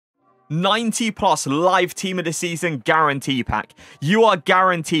90 plus live team of the season guarantee pack. You are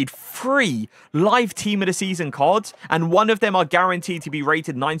guaranteed 3 live team of the season cards, and one of them are guaranteed to be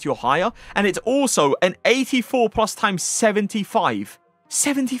rated 90 or higher. And it's also an 84 plus times 75.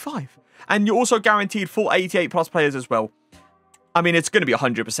 75. And you're also guaranteed 4 88 plus players as well. I mean, it's going to be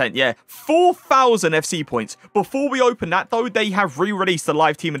 100%, yeah. 4,000 FC points. Before we open that, though, they have re-released the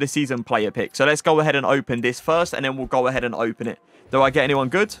live team of the season player pick. So let's go ahead and open this first, and then we'll go ahead and open it. Do I get anyone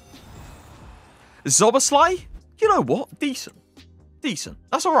good? Zoboslai? You know what? Decent. Decent.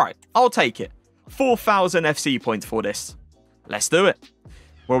 That's all right. I'll take it. 4,000 FC points for this. Let's do it.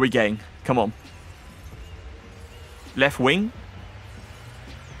 Where are we getting? Come on. Left wing.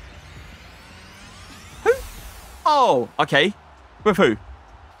 Who? Oh, okay. With who?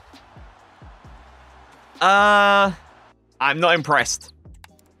 I'm not impressed.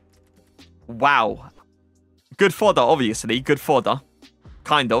 Wow. Good fodder, obviously. Good fodder.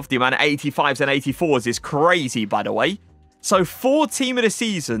 Kind of. The amount of 85s and 84s is crazy, by the way. So 4 team of the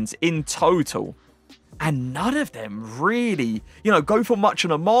seasons in total. And none of them really, you know, go for much on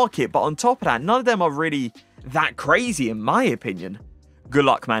the market. But on top of that, none of them are really that crazy, in my opinion. Good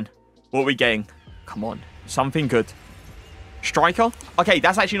luck, man. What are we getting? Come on. Something good. Striker? Okay,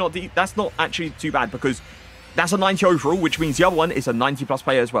 that's actually that's not actually too bad, because that's a 90 overall, which means the other one is a 90 plus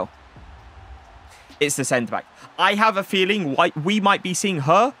player as well. It's the centre back. I have a feeling we might be seeing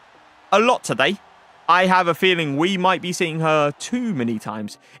her a lot today. I have a feeling we might be seeing her too many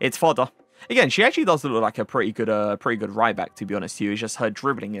times. It's fodder. Again, she actually does look like a pretty good right back, to be honest with you. It's just her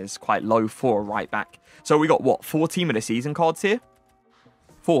dribbling is quite low for a right back. So we got, what, 4 team of the season cards here?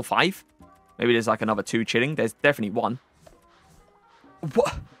 4 or 5? Maybe there's like another 2 chilling. There's definitely 1.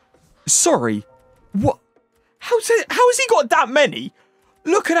 What? Sorry. What? How has he got that many?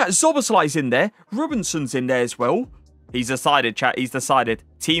 Look at that. Zoboslai's in there. Robinson's in there as well. He's decided, chat. He's decided.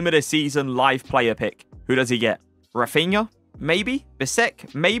 Team of the season live player pick. Who does he get? Rafinha? Maybe?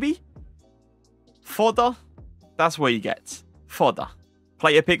 Bisek? Maybe? Fodder? That's what he gets. Fodder.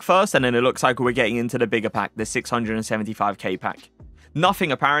 Player pick first, and then it looks like we're getting into the bigger pack. The 675k pack.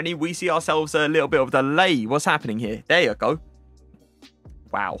 Nothing, apparently. We see ourselves a little bit of delay. What's happening here? There you go.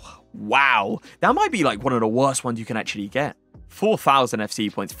 Wow. Wow. That might be like one of the worst ones you can actually get. 4,000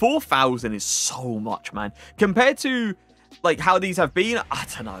 FC points. 4,000 is so much, man. Compared to like how these have been, I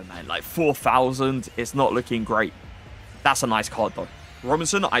don't know, man. Like 4,000, it's not looking great. That's a nice card, though.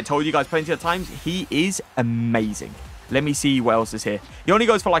 Robinson, I told you guys plenty of times, he is amazing. Let me see what else is here. He only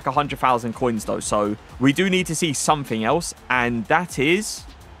goes for like 100,000 coins, though. So we do need to see something else. And that is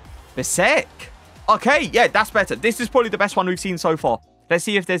Bisek. Okay, yeah, that's better. This is probably the best one we've seen so far. Let's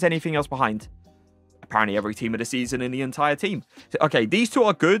see if there's anything else behind. Apparently every team of the season in the entire team. Okay, these 2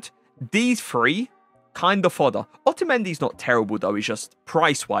 are good. These 3, kind of fodder. Otamendi's not terrible, though. He's just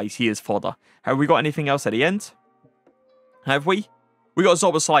price-wise, he is fodder. Have we got anything else at the end? Have we? We got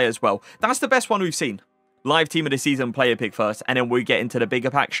Zoboslai as well. That's the best one we've seen. Live team of the season player pick first, and then we get into the bigger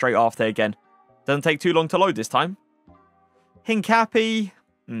pack straight after again. Doesn't take too long to load this time. Hincapi.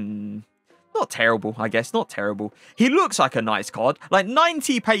 Not terrible, I guess. Not terrible. He looks like a nice card. Like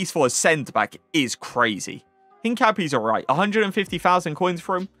 90 pace for a centre-back is crazy. Hincapi's alright. 150,000 coins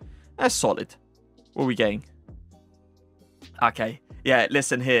for him. That's solid. What are we getting? Okay. Yeah,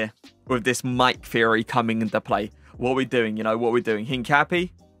 listen here. With this Mike theory coming into play. What are we doing? You know, what we're doing.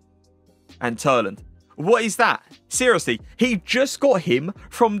 Hincapi and Turland. What is that? Seriously, he just got him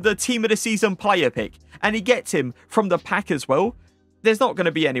from the team of the season player pick. And he gets him from the pack as well. There's not going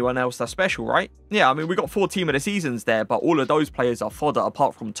to be anyone else that's special, right? Yeah, I mean, we got 4 team of the seasons there, but all of those players are fodder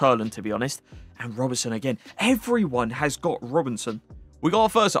apart from Turland, to be honest. And Robinson again. Everyone has got Robinson. We got our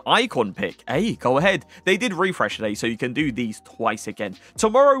first icon pick. Hey, go ahead. They did refresh today, so you can do these twice again.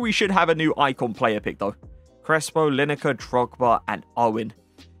 Tomorrow, we should have a new icon player pick, though. Crespo, Lineker, Drogba, and Owen.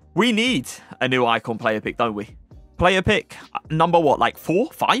 We need a new icon player pick, don't we? Player pick number what, like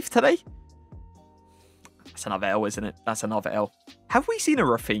 4, 5 today? That's another L, isn't it? That's another L. Have we seen a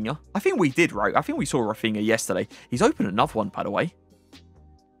Rafinha? I think we did, right? I think we saw Rafinha yesterday. He's opened another one, by the way.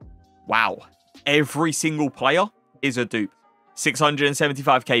 Wow. Every single player is a dupe.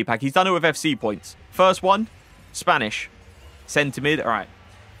 675k pack. He's done it with FC points. First one, Spanish. Centre mid. All right.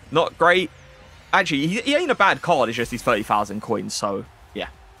 Not great. Actually, he ain't a bad card. It's just he's 30,000 coins. So, yeah.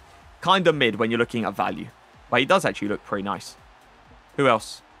 Kind of mid when you're looking at value. But he does actually look pretty nice. Who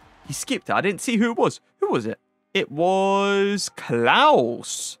else? He skipped it. I didn't see who it was. Who was it? It was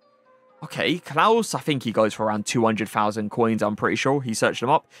Klaus. Okay, Klaus, I think he goes for around 200,000 coins, I'm pretty sure. He searched them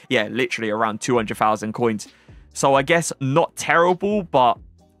up. Yeah, literally around 200,000 coins. So I guess not terrible, but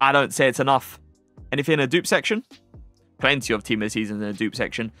I don't say it's enough. Anything in a dupe section? Plenty of team of the season in a dupe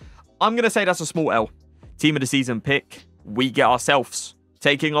section. I'm going to say that's a small L. Team of the season pick, we get ourselves.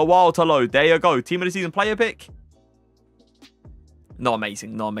 Taking a while to load. There you go. Team of the season player pick. Not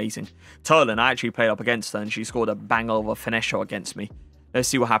amazing. Not amazing. Turlin, I actually played up against her and she scored a banger of a finesse shot against me. Let's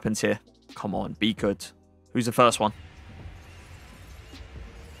see what happens here. Come on, be good. Who's the first one?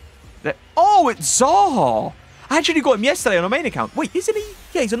 Oh, it's Zaha. I actually got him yesterday on a main account. Wait, isn't he?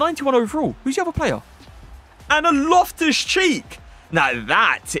 Yeah, he's a 91 overall. Who's the other player? And a Loftus-Cheek. Now,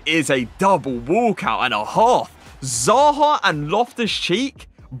 that is a double walkout and a half. Zaha and Loftus-Cheek,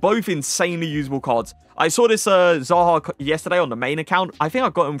 both insanely usable cards. I saw this Zaha yesterday on the main account. I think I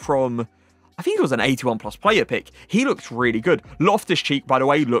got him from... I think it was an 81 plus player pick. He looks really good. Loftus-Cheek, by the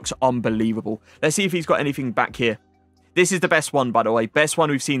way, looks unbelievable. Let's see if he's got anything back here. This is the best one, by the way. Best one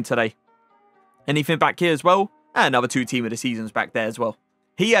we've seen today. Anything back here as well? And another 2 team of the seasons back there as well.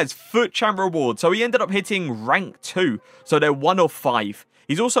 He has foot champ reward. So he ended up hitting rank 2. So they're 1 of 5.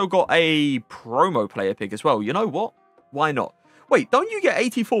 He's also got a promo player pick as well. You know what? Why not? Wait, don't you get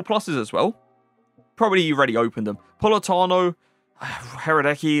 84 pluses as well? Probably you already opened them. Politano,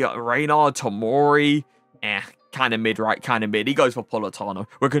 Heredeki, Reynard, Tomori. Kind of mid, right? Kind of mid. He goes for Politano.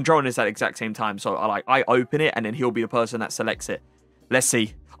 We're controlling this at the exact same time. So I open it and then he'll be the person that selects it. Let's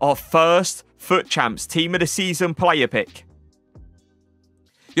see. Our first foot champs team of the season player pick.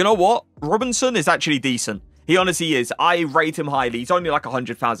 You know what? Robinson is actually decent. He honestly is. I rate him highly. He's only like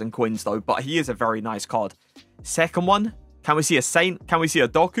 100,000 coins though, but he is a very nice card. Second one. Can we see a Saint? Can we see a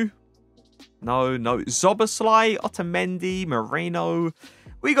Doku? No. Zoboslai, Otamendi, Moreno.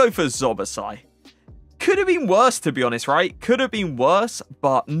 We go for Zoboslai. Could have been worse, to be honest, right? Could have been worse,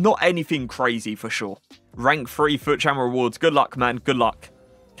 but not anything crazy for sure. Rank 3 foot champ rewards. Good luck, man. Good luck.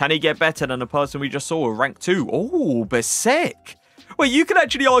 Can he get better than the person we just saw? Rank 2. Oh, Besek. Wait, you can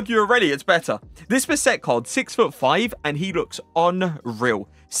actually argue already it's better. This Besek card, 6'5", and he looks unreal.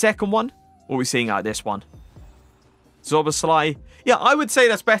 Second one, what are we seeing out of this one? Zoboslai. Yeah, I would say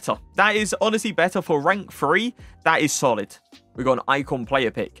that's better. That is honestly better for rank 3. That is solid. We got an icon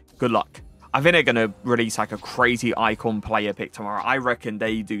player pick. Good luck. I think they're going to release like a crazy icon player pick tomorrow. I reckon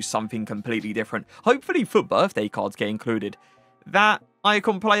they do something completely different. Hopefully foot birthday cards get included. That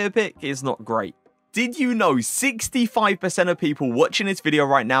icon player pick is not great. Did you know 65% of people watching this video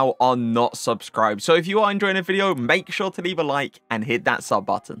right now are not subscribed? So if you are enjoying the video, make sure to leave a like and hit that sub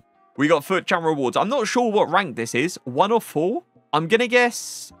button. We got foot champ rewards. I'm not sure what rank this is. 1 or 4? I'm going to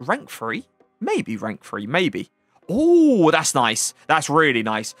guess rank 3. Maybe rank 3. Maybe. Oh, that's nice. That's really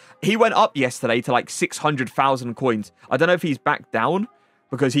nice. He went up yesterday to like 600,000 coins. I don't know if he's back down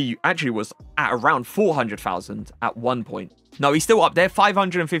because he actually was at around 400,000 at one point. No, he's still up there,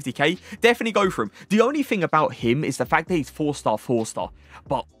 550k. Definitely go for him. The only thing about him is the fact that he's 4-star, 4-star.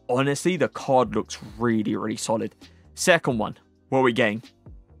 But honestly, the card looks really, really solid. Second one, what are we getting?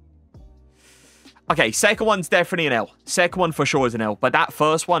 Okay, second one's definitely an L. Second one for sure is an L. But that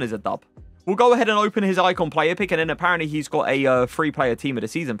first one is a dub. We'll go ahead and open his icon player pick. And then apparently he's got a free-player team of the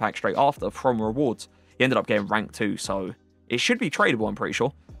season pack straight after from rewards. He ended up getting rank 2, so it should be tradable, I'm pretty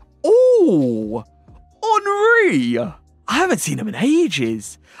sure. Oh, Henry. I haven't seen him in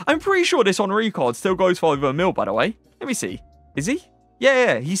ages. I'm pretty sure this Henry card still goes for over 1 mil, by the way. Let me see. Is he?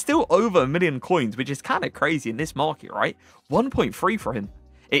 Yeah, he's still over 1 million coins, which is kind of crazy in this market, right? 1.3 for him.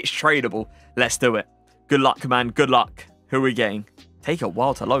 It's tradable. Let's do it. Good luck, man. Good luck. Who are we getting? Take a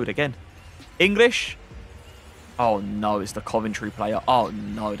while to load again. English? Oh, no. It's the Coventry player. Oh,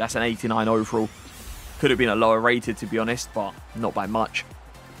 no. That's an 89 overall. Could have been a lower rated, to be honest, but not by much.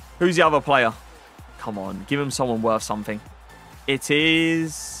 Who's the other player? Come on. Give him someone worth something. It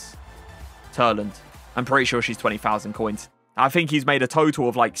is Turland. I'm pretty sure she's 20,000 coins. I think he's made a total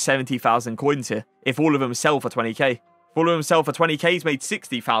of like 70,000 coins here. If all of them sell for 20k. If all of them sell for 20k, he's made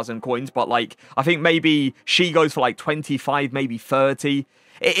 60,000 coins. But like, I think maybe she goes for like 25, maybe 30.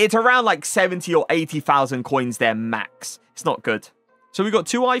 It's around like 70 or 80,000 coins there max. It's not good. So we got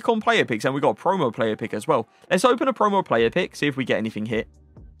 2 icon player picks and we got a promo player pick as well. Let's open a promo player pick, see if we get anything hit.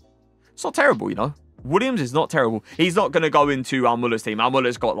 It's not terrible, you know. Williams is not terrible. He's not going to go into Muller's team.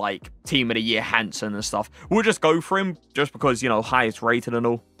 Muller's got like team of the year Hansen and stuff. We'll just go for him just because, you know, highest rated and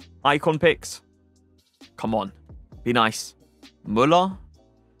all. Icon picks. Come on. Be nice. Muller.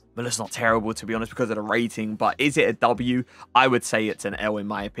 Muller's not terrible, to be honest, because of the rating. But is it a W? I would say it's an L in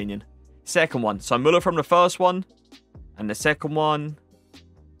my opinion. Second one. So Muller from the first one. And the second one.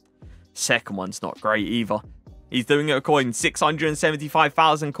 Second one's not great either. He's doing it a coin.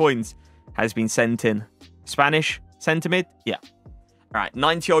 675,000 coins has been sent in. Spanish? Centimid? Yeah. Alright,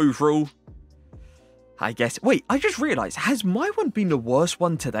 90 overall. I guess. Wait, I just realized. Has my one been the worst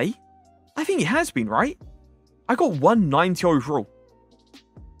one today? I think it has been, right? I got 190 overall.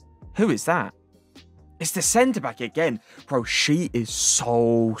 Who is that? It's the centre-back again. Bro, she is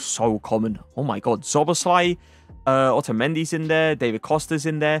so common. Oh, my God. Zoboslai, Otamendi's in there. David Costa's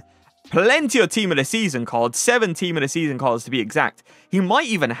in there. Plenty of Team of the Season cards. 7 Team of the Season cards, to be exact. He might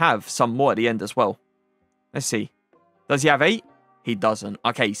even have some more at the end as well. Let's see. Does he have 8? He doesn't.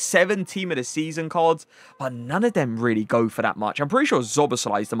 Okay, 7 Team of the Season cards, but none of them really go for that much. I'm pretty sure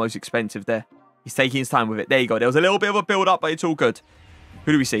Zoboslai is the most expensive there. He's taking his time with it. There you go. There was a little bit of a build-up, but it's all good.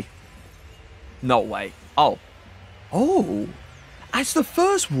 Who do we see? No way. Oh. Oh. That's the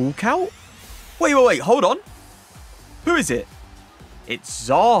first walkout? Wait. Hold on. Who is it? It's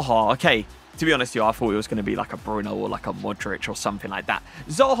Zaha. Okay. To be honest with you, I thought it was going to be like a Bruno or like a Modric or something like that.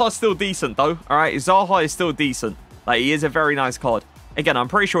 Zaha's still decent, though. All right. Zaha is still decent. Like, he is a very nice card. Again, I'm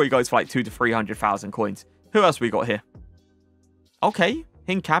pretty sure he goes for like 200,000 to 300,000 coins. Who else we got here? Okay.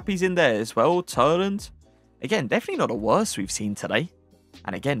 Hincapie's in there as well. Turland. Again, definitely not the worst we've seen today.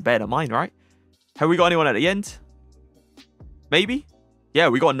 And again, bear in mind, right? Have we got anyone at the end? Maybe? Yeah,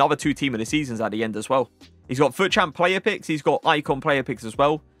 we got another 2 Team of the Seasons at the end as well. He's got FUT Champ player picks. He's got Icon player picks as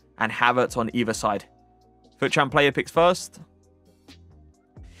well. And Havertz on either side. FUT Champ player picks first.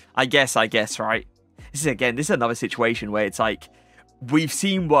 I guess, right? This is another situation where it's like, we've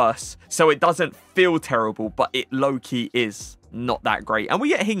seen worse. So it doesn't feel terrible, but it low-key is not that great. And we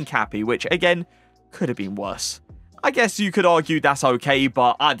get Hincapie, which, again, could have been worse. I guess you could argue that's okay,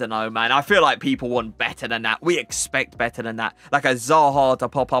 but I don't know, man. I feel like people want better than that. We expect better than that. Like a Zaha to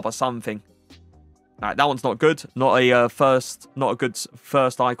pop up or something. All right, that one's not good. Not a good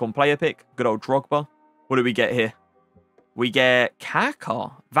first icon player pick. Good old Drogba. What do we get here? We get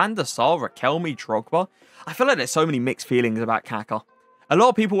Kaka, Van der Sar, Rakelmi, Drogba. I feel like there's so many mixed feelings about Kaka. A lot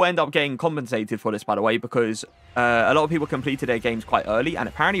of people end up getting compensated for this, by the way, because a lot of people completed their games quite early, and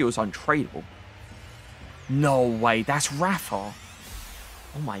apparently it was untradeable. No way, that's Rafa.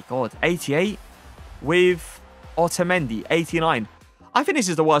 Oh my God, 88 with Otamendi, 89. I think this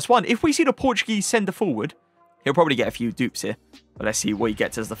is the worst one. If we see the Portuguese sender forward, he'll probably get a few dupes here. But let's see what he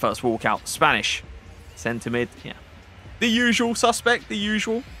gets as the first walkout. Spanish, centre mid, yeah. The usual suspect, the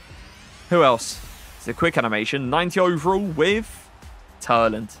usual. Who else? It's a quick animation, 90 overall with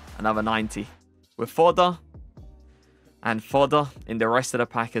Turland, another 90. With Fodder and Fodder in the rest of the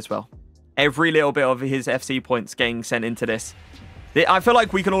pack as well. Every little bit of his FC points getting sent into this. I feel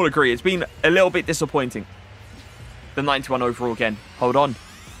like we can all agree it's been a little bit disappointing. The 91 overall again. Hold on.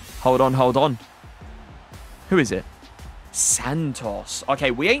 Who is it? Santos.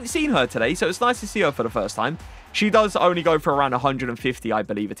 Okay, we ain't seen her today, so it's nice to see her for the first time. She does only go for around 150, I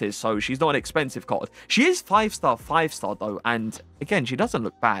believe it is, so she's not an expensive card. She is 5-star, though, and again, she doesn't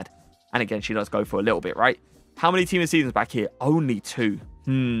look bad. And again, she does go for a little bit, right? How many Team of the Seasons back here? Only 2.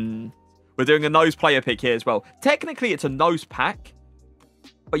 We're doing a nose player pick here as well. Technically, it's a nose pack,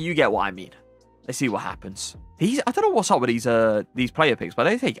 but you get what I mean. Let's see what happens. I don't know what's up with these player picks, but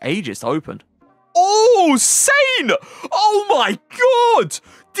they take ages to open. Oh, Sane! Oh my God!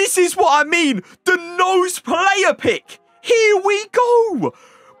 This is what I mean. The nose player pick. Here we go.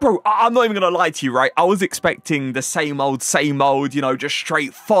 Bro, I'm not even going to lie to you, right? I was expecting the same old, you know, just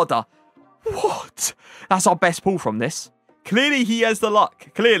straight fodder. What? That's our best pull from this. Clearly, he has the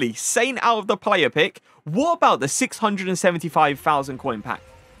luck. Clearly, Saint out of the player pick. What about the 675,000 coin pack?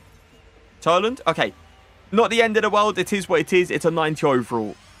 Turland? Okay. Not the end of the world. It is what it is. It's a 90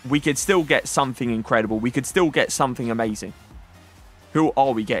 overall. We could still get something incredible. We could still get something amazing. Who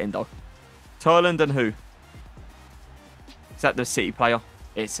are we getting, though? Turland and who? Is that the City player?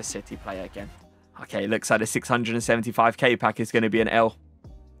 It's a City player again. Okay, looks like the 675k pack is going to be an L.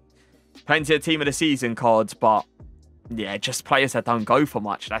 Plenty of Team of the Season cards, but yeah, just players that don't go for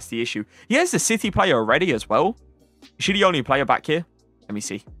much. That's the issue. He has the City player already as well. Is she the only player back here? Let me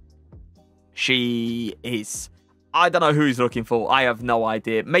see. She is. I don't know who he's looking for. I have no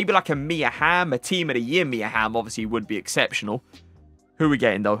idea. Maybe like a Mia Hamm, a Team of the Year Mia Hamm obviously would be exceptional. Who are we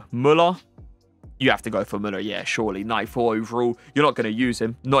getting though? Mohr? You have to go for Mohr, yeah, surely. 94 overall. You're not going to use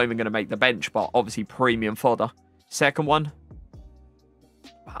him. Not even going to make the bench, but obviously premium fodder. Second one.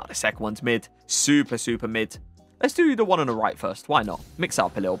 Wow, the second one's mid. Super, super mid. Let's do the one on the right first. Why not? Mix it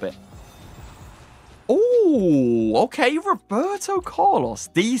up a little bit. Oh, okay. Roberto Carlos.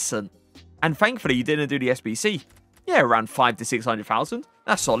 Decent. And thankfully, he didn't do the SBC. Yeah, around 500,000 to 600,000.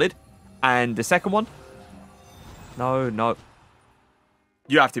 That's solid. And the second one? No.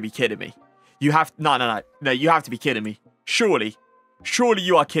 You have to be kidding me. You have... No, you have to be kidding me. Surely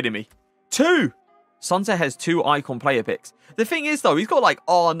you are kidding me. 2. Sunset has 2 icon player picks. The thing is, though, he's got, like,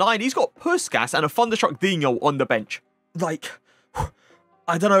 R9. He's got Puskas and a Thunderstruck Dino on the bench. Like,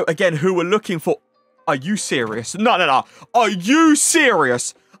 I don't know, again, who we're looking for. Are you serious? No. Are you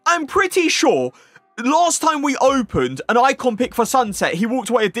serious? I'm pretty sure last time we opened an icon pick for Sunset, he walked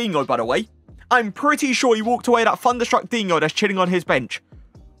away a Dingo, by the way. I'm pretty sure he walked away that Thunderstruck Dingo that's chilling on his bench.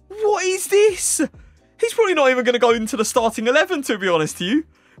 What is this? He's probably not even going to go into the starting 11, to be honest to you.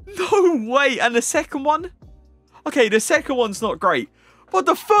 No way. And the second one? Okay, the second one's not great. But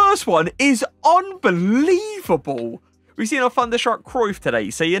the first one is unbelievable. We've seen a Thunderstruck Cruyff today,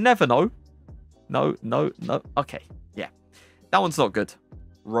 so you never know. No. Okay, yeah. That one's not good.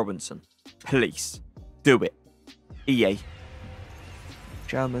 Robinson, please, do it. EA.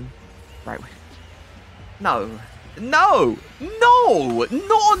 German. Right. No, not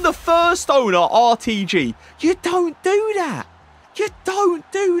on the first owner RTG. You don't do that.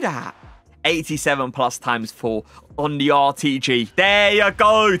 87 plus times 4 on the RTG. There you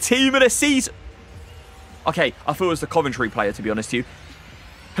go. Team of the season. Okay, I thought it was the commentary player, to be honest with you.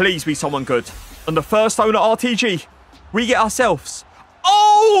 Please be someone good. On the first owner RTG, we get ourselves.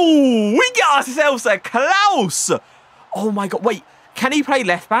 Oh, we get ourselves a Klaus. Oh my God. Wait, can he play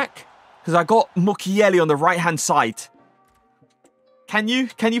left back? Because I got Mukiele on the right-hand side. Can you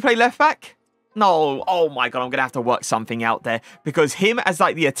play left back? No. Oh my God, I'm going to have to work something out there. Because him as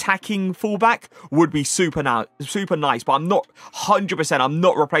like the attacking fullback would be super nice. But I'm not 100%. I'm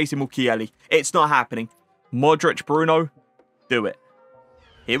not replacing Mukiele. It's not happening. Modric, Bruno, do it.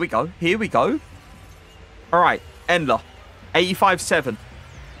 Here we go. All right, Endler, 85-7.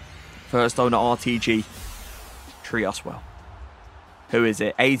 First owner RTG. Treat us well. Who is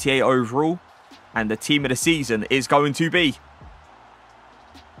it? 88 overall. And the team of the season is going to be...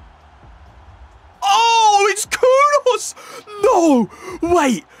 Oh, it's Kudos! No!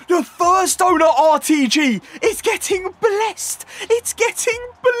 Wait, the first owner RTG is getting blessed. It's getting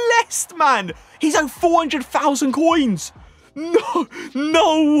blessed, man. He's owed 400,000 coins.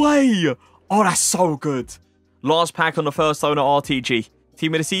 No way. Oh, that's so good. Last pack on the first owner RTG.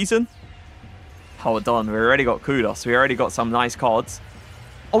 Team of the season? Hold on, we already got Kudos. We already got some nice cards.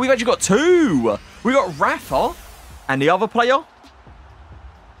 Oh, we've actually got 2. We got Rafa. And the other player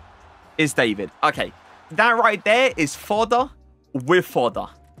is David. Okay, that right there is fodder with fodder.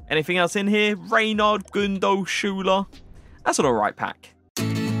 Anything else in here? Reynard, Gundo, Schuler. That's an alright pack.